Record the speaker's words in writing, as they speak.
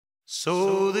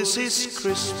So this is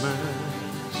Christmas,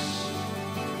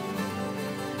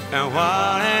 and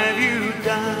what have you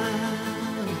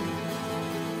done?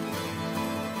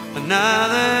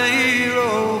 Another year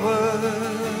over,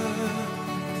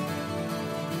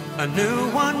 a new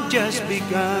one just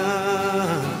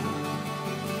begun.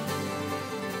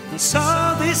 And so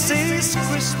this is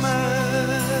Christmas,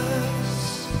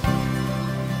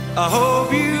 I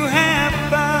hope you have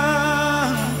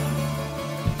fun,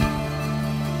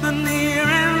 the near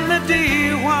and the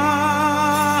dear ones,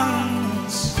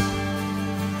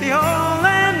 the old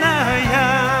and the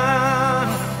young.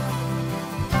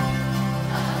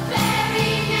 A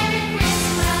very Merry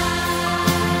Christmas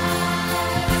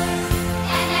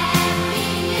and a Happy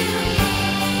New Year.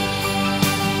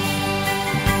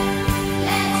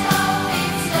 Let's hope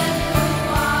it's a good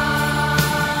one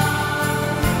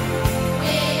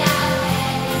without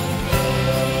any fear.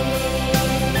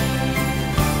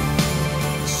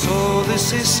 So this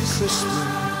is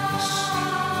Christmas,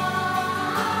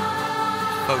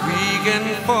 a weekend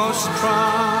for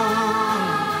strong,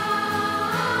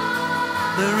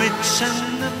 the rich and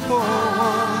the poor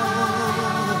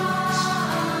ones.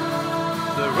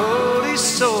 The road is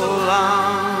so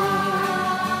long,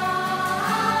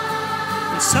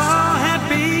 and so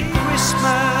happy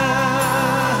Christmas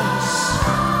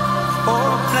for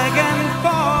black and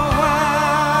for white,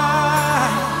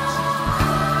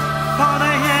 for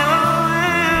the yellow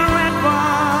and red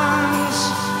ones.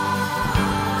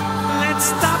 Let's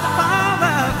stop all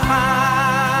the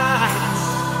fights.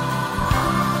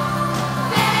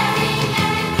 Very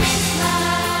Merry Christmas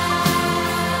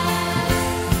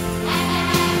and a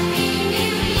Happy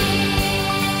New Year.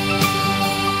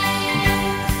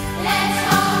 Let's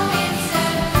hope it's a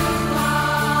good one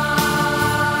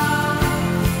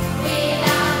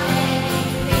without any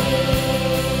fear.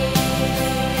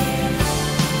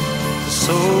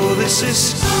 So this is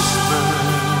Christmas,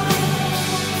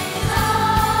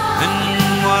 and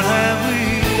what have we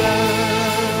done?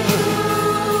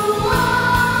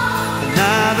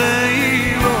 Another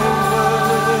year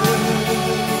over,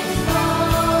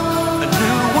 a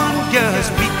new one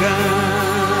just begun.